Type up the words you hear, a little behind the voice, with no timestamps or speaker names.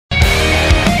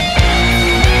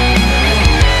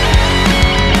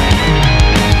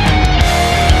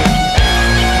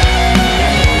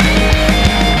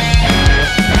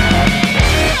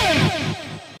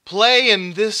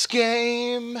playing this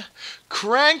game,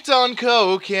 cranked on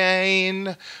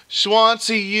cocaine.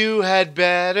 Schwancy, you had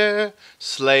better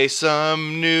slay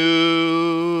some noobs.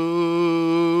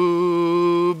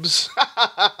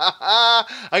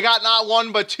 I got not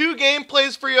one but two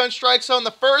gameplays for you on Strikezone.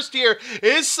 The first here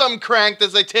is some cranked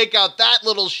as I take out that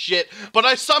little shit, but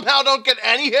I somehow don't get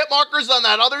any hit markers on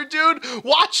that other dude.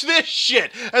 Watch this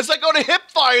shit. As I go to hip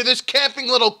fire this camping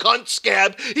little cunt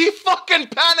scab, he fucking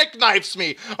panic knifes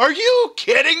me. Are you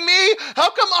kidding me? How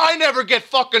come I never get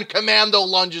fucking commando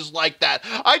lunges like that?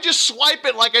 I just swipe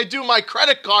it like I do my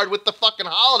credit card with the fucking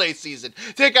holiday season.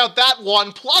 Take out that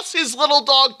one, plus his little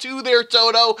dog too there,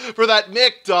 Toto, for that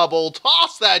McDouble.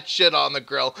 Toss that shit on the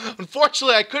grill.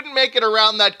 Unfortunately, I couldn't make it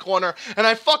around that corner, and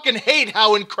I fucking hate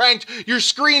how in cranked your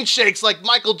screen shakes like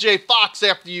Michael J. Fox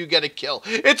after you get a kill.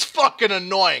 It's fucking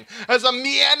annoying. As I'm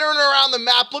meandering around the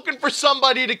map looking for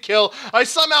somebody to kill, I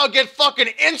somehow get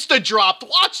fucking insta-dropped.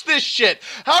 Watch this shit.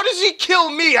 How does he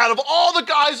kill me out of all the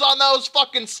guys on those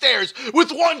fucking stairs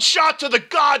with one shot to the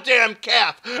goddamn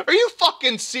calf? Are you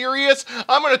fucking serious?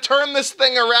 I'm gonna turn this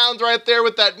thing around right there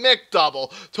with that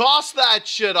McDouble. Toss that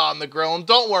shit on the grill, and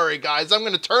don't worry guys, I'm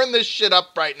gonna turn this shit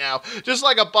up right now, just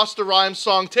like a Busta Rhymes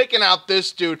song, taking out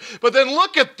this dude. But then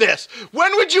look at this.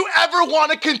 When would you ever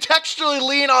want to contextually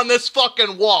lean on this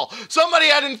fucking wall? Somebody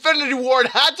at Infinity Ward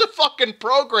had to fucking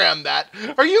program that.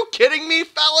 Are you kidding me,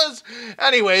 fellas?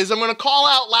 Anyways, I'm gonna call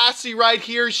out Lassie right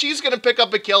here. She's gonna pick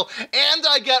up a kill, and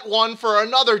I get one for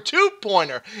another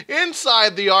two-pointer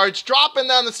inside the arch, dropping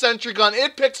down the sentry gun.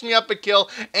 It picks me up a kill,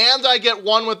 and I get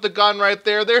one with the gun right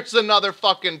there. There's another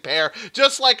fucking pair,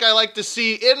 just like I like to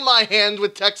see in my hand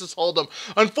with Texas Hold'em.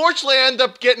 Unfortunately, I end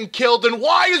up getting killed, and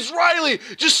why is Riley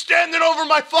just standing over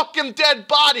my fucking dead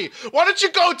body? Why don't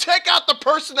you go take out the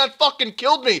person that fucking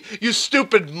killed me, you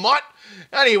stupid mutt?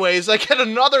 Anyways, I get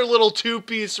another little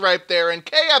two-piece right there, and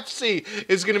KFC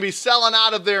is going to be selling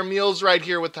out of their meals right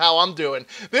here with how I'm doing.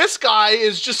 This guy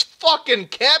is just fucking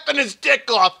camping his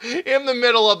dick off in the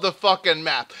middle of the fucking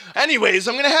map. Anyways,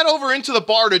 I'm going to head over into the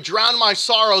bar to drown my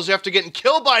sorrows after getting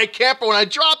killed by a camper. When I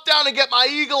drop down and get my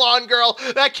eagle on, girl,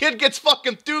 that kid gets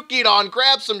fucking thukied on.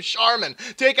 Grab some Charmin,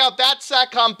 take out that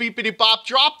Satcom beepity bop,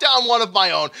 drop down one of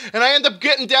my own, and I end up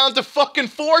getting down to fucking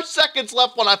 4 seconds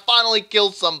left when I finally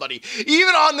kill somebody.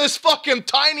 Even on this fucking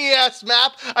tiny ass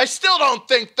map, I still don't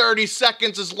think 30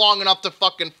 seconds is long enough to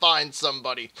fucking find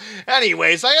somebody.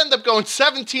 Anyways, I end up going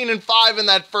 17-5 in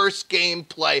that first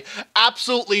gameplay,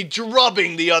 absolutely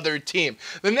drubbing the other team.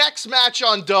 The next match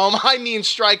on Dome, I mean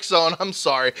Strikezone, I'm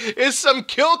sorry, is some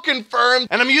kill confirmed,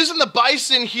 and I'm using the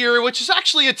Bison here, which is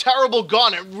actually a terrible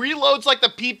gun. It reloads like the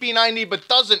PP90, but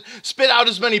doesn't spit out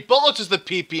as many bullets as the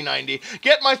PP90.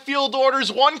 Get my field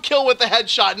orders, one kill with a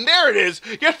headshot, and there it is.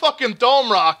 Get fucking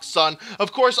Dome rock, son.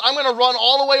 Of course, I'm gonna run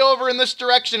all the way over in this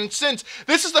direction, and since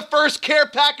this is the first care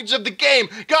package of the game,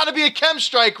 gotta be a chem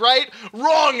strike, right?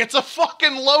 Wrong, it's a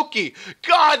fucking Loki.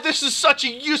 God, this is such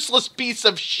a useless piece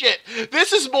of shit.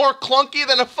 This is more clunky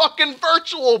than a fucking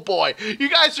Virtual Boy. You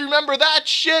guys remember that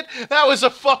shit? That was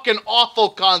a fucking awful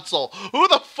console. Who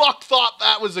the fuck thought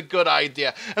that was a good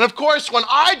idea? And of course, when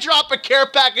I drop a care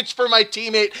package for my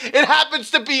teammate, it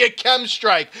happens to be a chem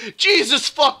strike. Jesus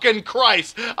fucking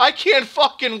Christ. I can't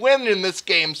fucking win in this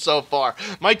game so far.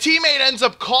 My teammate ends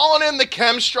up calling in the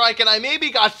chem strike, and I maybe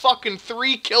got fucking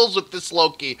 3 kills with this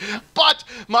Loki. But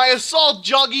my assault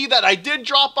juggy that I did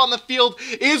drop on the field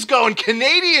is going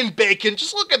Canadian bacon.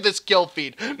 Just look at this kill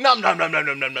feed. Num num num num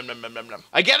num num num num num num.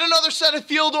 I get another set of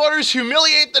field orders,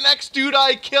 humiliate the next dude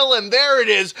I kill, and there it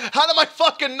is. How do my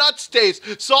fucking nuts taste?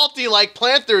 Salty like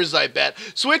Planters, I bet.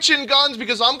 Switching guns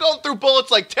because I'm going through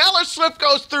bullets like Taylor Swift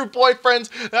goes through boyfriends.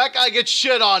 That guy gets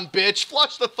shit on, bitch.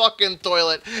 Flush the fucking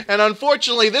toilet. And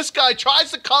unfortunately, this guy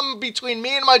tries to come between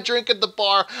me and my drink at the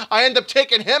bar. I end up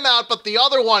taking him out, but the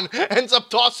other one ends up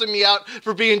tossing me out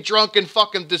for being drunk and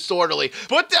fucking disorderly.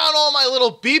 Put down all my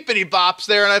little beepity bops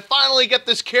there, and I finally get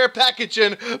this care package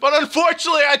in, but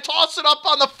unfortunately, I toss it up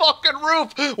on the fucking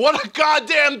roof. What a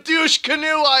goddamn douche canoe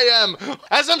I am.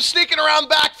 As I'm sneaking around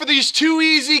back for these 2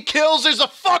 easy kills, there's a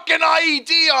fucking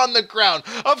IED on the ground.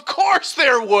 Of course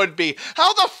there would be.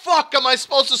 How the fuck am I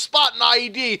supposed to spot an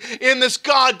IED in this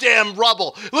goddamn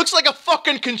rubble? It looks like a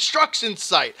fucking construction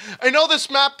site. I know this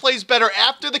map plays better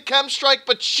after the chem strike,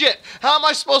 but shit, how am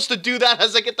I supposed to do that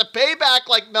as I get the payback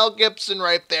like Mel Gibson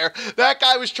right there? That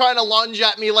guy was trying to lunge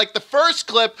at me like the first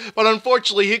clip, but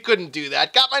unfortunately he couldn't do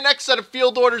that. Got my next set of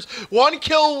field orders, 1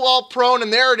 kill while prone,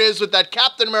 and there it is with that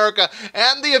Captain America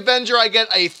and the Avenger. I get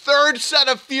a 3rd set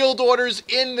of field orders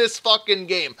in this fucking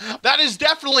game. That is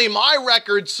definitely my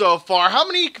record so far. How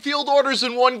many field orders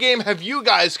in one game have you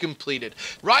guys completed?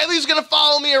 Riley's gonna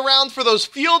follow me around for those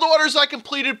field orders I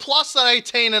completed, plus I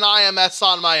attain an IMS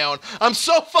on my own. I'm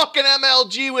so fucking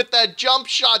MLG with that jump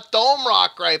shot dome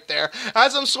rock right there.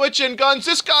 As I'm switching guns,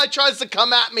 this guy tries to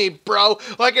come at me, bro,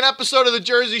 like an episode of the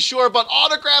Jersey Shore, but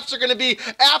autographs are gonna be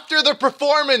after the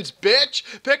performance, bitch.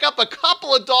 Pick up a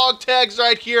couple of dog tags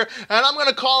right here, and I'm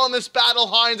gonna call in this Battle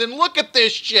Hinds, and look at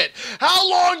this shit. How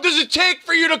long does it take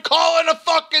for you to call in a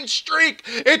fucking streak?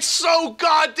 It's so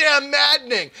goddamn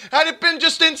maddening. Had it been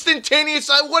just instantaneous,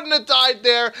 I wouldn't have died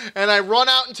there, and I run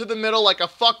out into the middle like a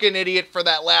fucking idiot for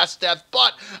that last death,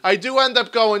 but I do end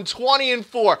up going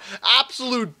 20-4.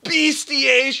 Absolute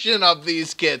bestiation of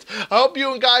these kids. I hope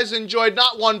you guys enjoyed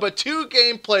not one, but two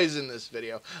gameplays in this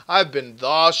video. I've been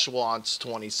the Schwantz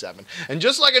 27, and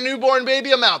just like a newborn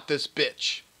baby, I'm out this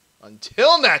bitch.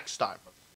 Until next time.